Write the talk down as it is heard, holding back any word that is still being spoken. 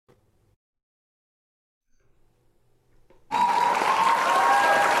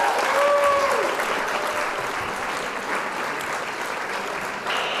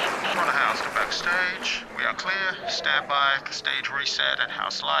edit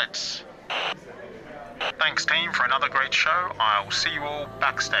house lights. Thanks team for another great show. I'll see you all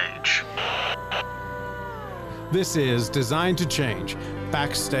backstage. This is Designed to Change,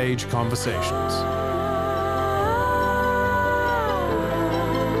 Backstage Conversations.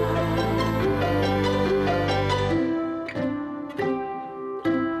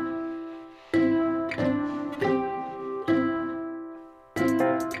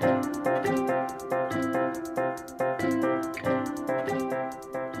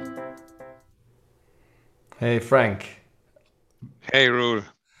 Hey Frank. Hey Roel.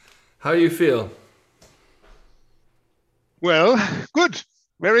 How you feel? Well, good,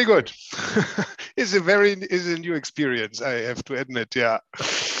 very good. It's a new experience, I have to admit. Yeah.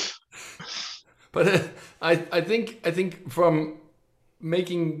 But I think from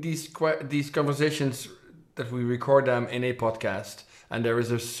making these conversations that we record them in a podcast, and there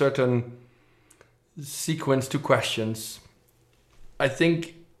is a certain sequence to questions. I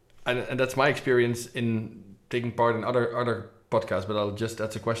think, and that's my experience in taking part in other podcasts. But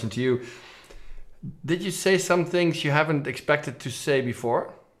that's a question to you. Did you say some things you haven't expected to say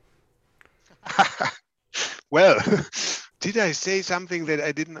before? Well, did I say something that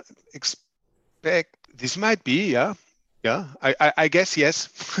I didn't expect? This might be, yeah. Yeah, I guess yes.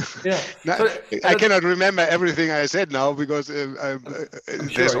 Yeah. I cannot remember everything I said now because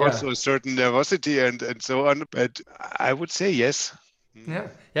there's also a certain nervosity and so on. But I would say yes. Yeah,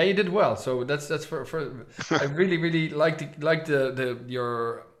 you did well. So that's for I really liked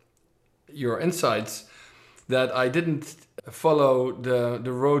your insights, that I didn't follow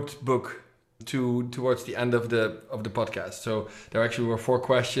the road book towards the end of the podcast. So there actually were 4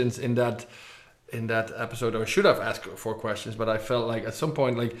 questions in that episode. I should have asked 4 questions, but I felt like at some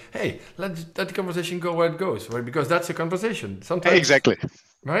point, like, hey, let the conversation go where it goes, right? Because that's a conversation. Sometimes exactly.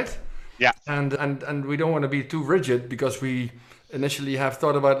 Right? Yeah. And we don't want to be too rigid, because we initially have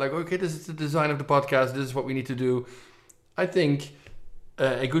thought about like, okay, this is the design of the podcast. This is what we need to do. I think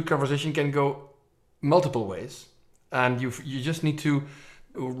a good conversation can go multiple ways, and you just need to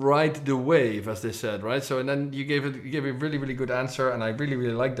ride the wave, as they said, right? So, and then you gave a really good answer, and I really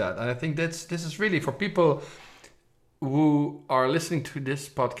like that. And I think this is really for people who are listening to this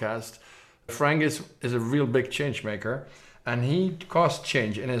podcast. Frank is a real big change maker, and he caused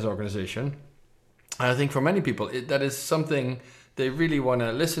change in his organization. And I think for many people, that is something they really want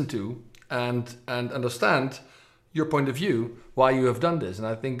to listen to and understand your point of view, why you have done this. And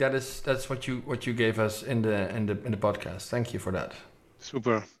I think that's what you gave us in the podcast. Thank you for that.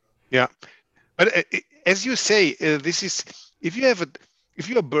 Super. Yeah. But as you say, this is, if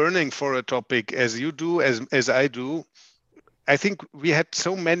you are burning for a topic as you do, as I do, I think we had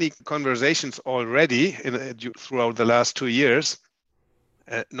so many conversations already throughout the last 2 years,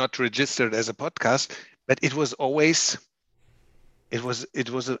 not registered as a podcast, but it was always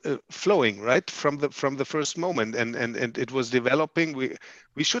flowing right from the first moment, and it was developing.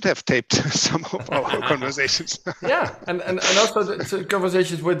 We should have taped some of our conversations. Yeah, and also the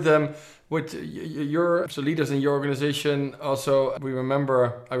conversations with your leaders in your organization. Also, I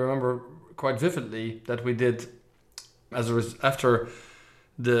remember quite vividly that we did, after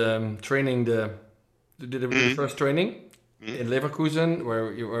the training, the first training in Leverkusen,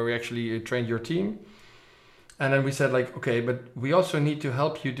 where we actually trained your team. And then we said, like, okay, but we also need to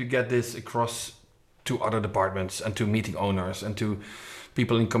help you to get this across to other departments and to meeting owners and to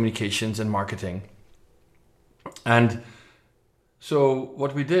people in communications and marketing. And so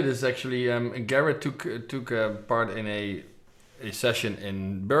what we did is actually, Garrett took part in a session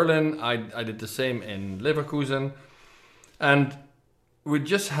in Berlin. I did the same in Leverkusen. And we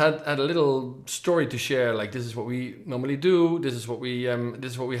just had a little story to share, like, this is what we normally do, this is what we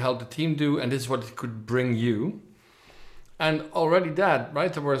help the team do, and this is what it could bring you. And already that,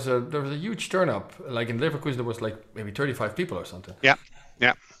 right, there was a huge turn up. Like in Leverkusen, there was like maybe 35 people or something. Yeah.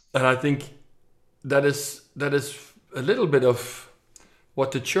 And I think that is a little bit of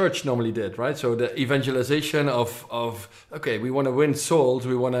what the church normally did, right? So the evangelization of okay, we want to win souls,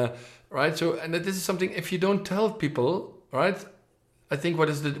 we want to, right? So, and this is something, if you don't tell people, right? I think what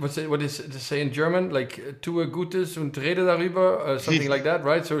is it to say in German? Like, tue Gutes und rede darüber, something like that,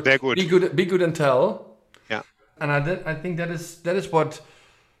 right? So be good and tell. Yeah. And I think that is what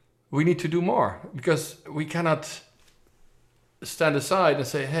we need to do more, because we cannot stand aside and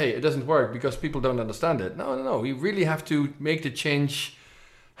say, hey, it doesn't work because people don't understand it. No. We really have to make the change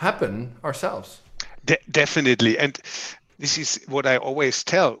happen ourselves. Definitely. And this is what I always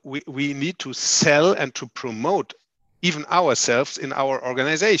tell. We need to sell and to promote even ourselves in our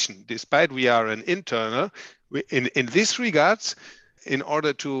organization. Despite we are an internal, in this regards, in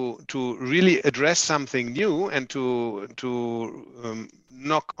order to really address something new and to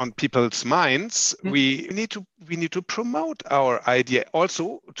knock on people's minds, we need to promote our idea,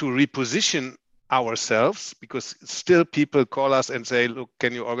 also to reposition ourselves, because still people call us and say, look,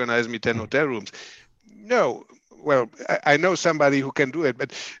 can you organize me 10 hotel rooms? No, well, I know somebody who can do it,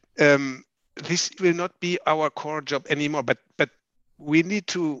 but this will not be our core job anymore. But we need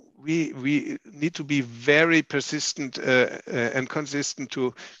to be very persistent and consistent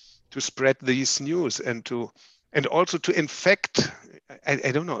to spread these news and also to infect.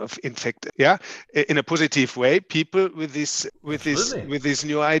 I don't know if infect, in a positive way, people with these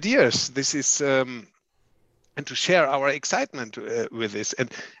new ideas. This is and to share our excitement with this.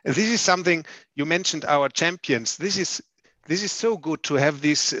 And this is something you mentioned, our champions. This is so good to have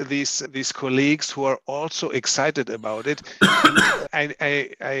these colleagues who are also excited about it.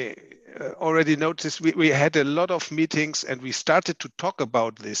 I already noticed we had a lot of meetings and we started to talk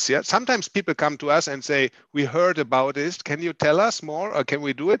about this. Yeah, sometimes people come to us and say, we heard about this. Can you tell us more, or can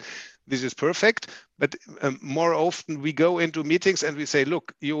we do it? This is perfect. But more often we go into meetings and we say,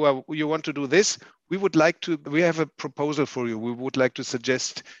 look, you want to do this. We have a proposal for you. We would like to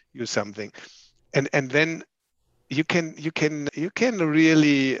suggest you something. And then you can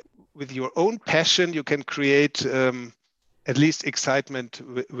really, with your own passion, you can create at least excitement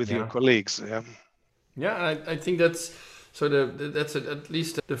with your colleagues. Yeah, I think that's at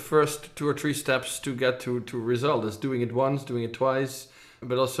least the first 2 or 3 steps to get to result, is doing it once, doing it twice,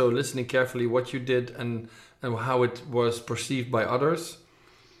 but also listening carefully what you did and how it was perceived by others.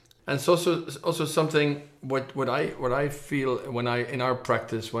 And it's also something what I feel in our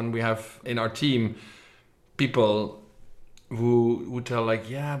practice, when we have in our team people who tell like,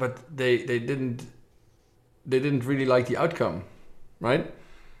 yeah, but they didn't really like the outcome, right?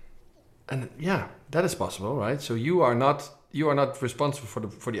 And yeah, that is possible, right? So you are not responsible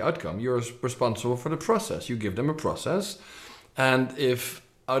for the outcome. You're responsible for the process. You give them a process, and if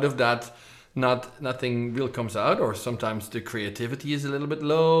out of that nothing real comes out, or sometimes the creativity is a little bit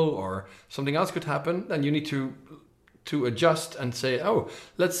low, or something else could happen, then you need to adjust and say, oh,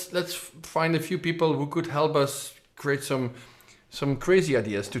 let's find a few people who could help us create some crazy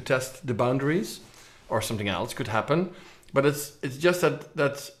ideas to test the boundaries, or something else could happen. But it's just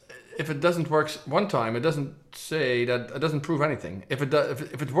that if it doesn't work one time, it doesn't say that, it doesn't prove anything. If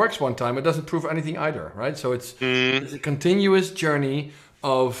it works one time, it doesn't prove anything either, right? So it's a continuous journey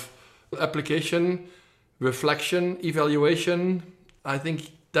of application, reflection, evaluation. I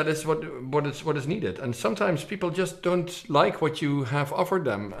think that is what is needed. And sometimes people just don't like what you have offered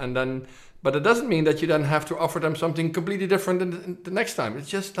them, but it doesn't mean that you then have to offer them something completely different the next time. It's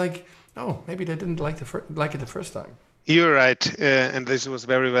just like, oh, maybe they didn't like it the first time. You're right, and this was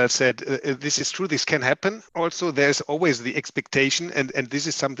very well said. This is true. This can happen. Also, there's always the expectation, and this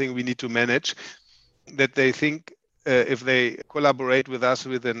is something we need to manage, that they think if they collaborate with us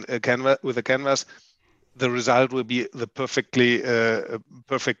with a canvas, the result will be the perfect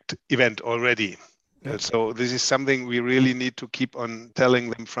event already. So this is something we really need to keep on telling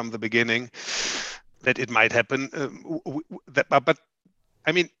them from the beginning, that it might happen. But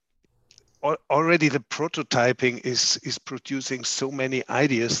I mean, already the prototyping is producing so many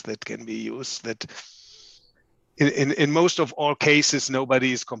ideas that can be used, that in most of all cases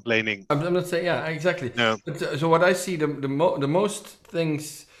nobody is complaining. I'm not saying, yeah, exactly. No. But, so what I see, the most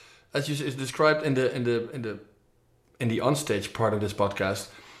things, as you is described in the onstage part of this podcast,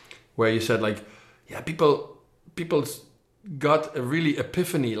 where you said like, yeah, people got a really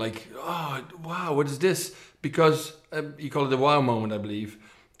epiphany, like, oh wow, what is this? Because you call it the wow moment, I believe,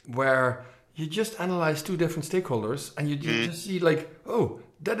 where you just analyze 2 different stakeholders and you just see like, oh,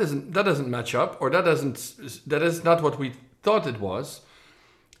 that doesn't match up, or that is not what we thought it was.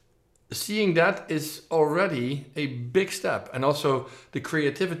 Seeing that is already a big step. And also the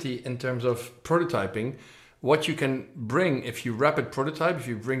creativity in terms of prototyping, what you can bring if you rapid prototype, if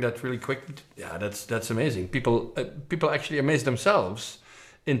you bring that really quick, yeah, that's amazing. People actually amaze themselves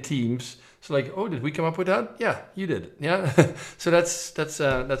in teams. So like, oh, did we come up with that? Yeah, you did. Yeah. So that's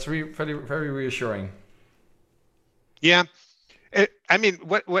very, very reassuring. Yeah. I mean,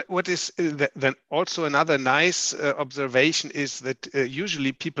 what is then also another nice observation is that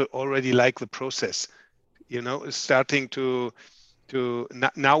usually people already like the process, starting to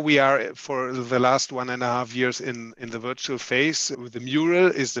now we are for the last 1.5 years in the virtual phase. The mural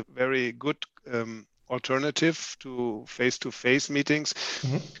is a very good alternative to face-to-face meetings.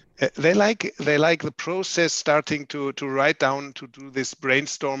 Mm-hmm. They like the process, starting to write down, to do this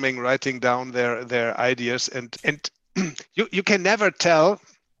brainstorming, writing down their ideas, and you can never tell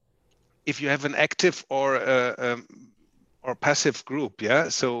if you have an active or or passive group. Yeah.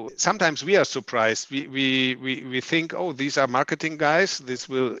 So sometimes we are surprised. We think, oh, these are marketing guys. This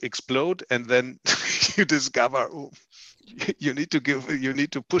will explode, and then you discover, oh, you need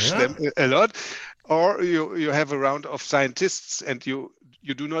to push them a lot, or you have a round of scientists, and you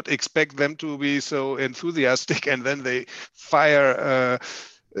do not expect them to be so enthusiastic, and then they fire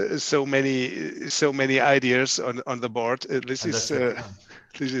so many ideas on the board. This is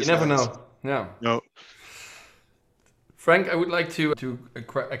you never know. Yeah. No. Frank, I would like to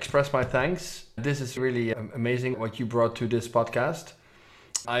express my thanks. This is really amazing what you brought to this podcast.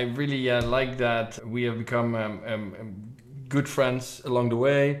 I really like that we have become good friends along the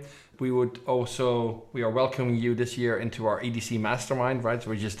way. We are welcoming you this year into our EDC MasterMind, right?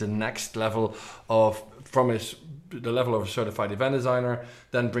 Which is the next level the level of a certified event designer,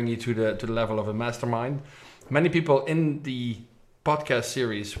 then bring you to the level of a mastermind. Many people in the podcast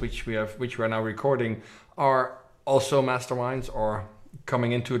series, which we are now recording, are also masterminds or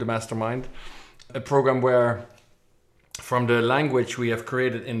coming into the mastermind, a program where, from the language we have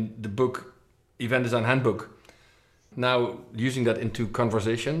created in the book Event Design Handbook, now using that into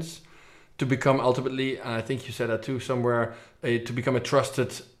conversations to become ultimately, and I think you said that too somewhere, to become a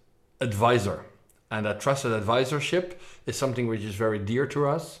trusted advisor. And that trusted advisorship is something which is very dear to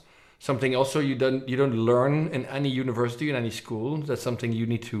us. Something also you don't learn in any university, in any school. That's something you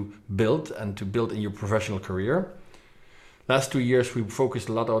need to build in your professional career. Last 2 years, we focused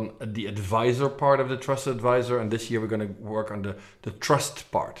a lot on the advisor part of the trusted advisor. And this year, we're going to work on the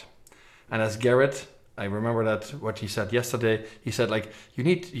trust part. And as Garrett, I remember that what he said yesterday, he said, like,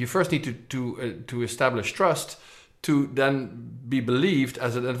 you first need to establish trust to then be believed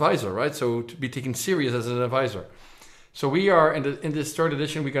as an advisor, right? So to be taken serious as an advisor. So we are in this third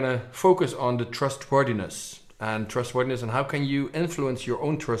edition, we're going to focus on the trustworthiness and how can you influence your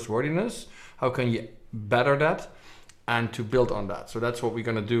own trustworthiness? How can you better that and to build on that? So that's what we're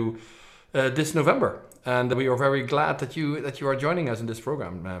going to do this November. And we are very glad that you are joining us in this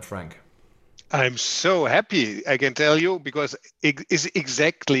program, Frank. I'm so happy, I can tell you, because it is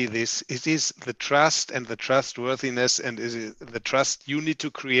exactly this. It is the trust and the trustworthiness, and is the trust you need to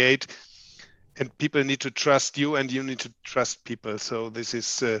create, and people need to trust you, and you need to trust people. So this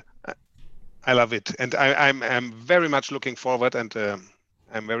is, I love it, and I'm very much looking forward, and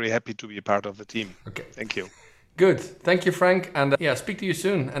I'm very happy to be a part of the team. Okay, thank you. Good, thank you, Frank, and speak to you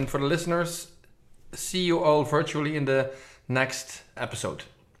soon. And for the listeners, see you all virtually in the next episode.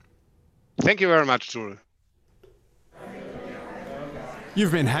 Thank you very much, Roel.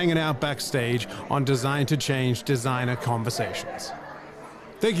 You've been hanging out backstage on Design to Change Designer Conversations.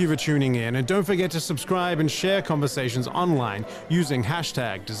 Thank you for tuning in, and don't forget to subscribe and share conversations online using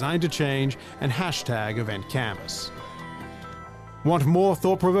hashtag #DesignToChange and hashtag #EventCanvas. Want more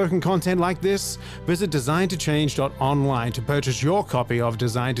thought-provoking content like this? Visit designtochange.online to purchase your copy of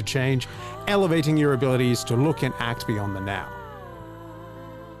Design to Change, elevating your abilities to look and act beyond the now.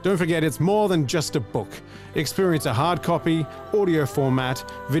 Don't forget, it's more than just a book. Experience a hard copy, audio format,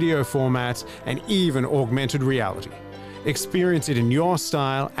 video format, and even augmented reality. Experience it in your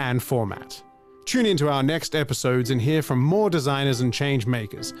style and format. Tune into our next episodes and hear from more designers and change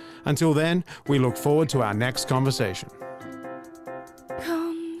makers. Until then, we look forward to our next conversation.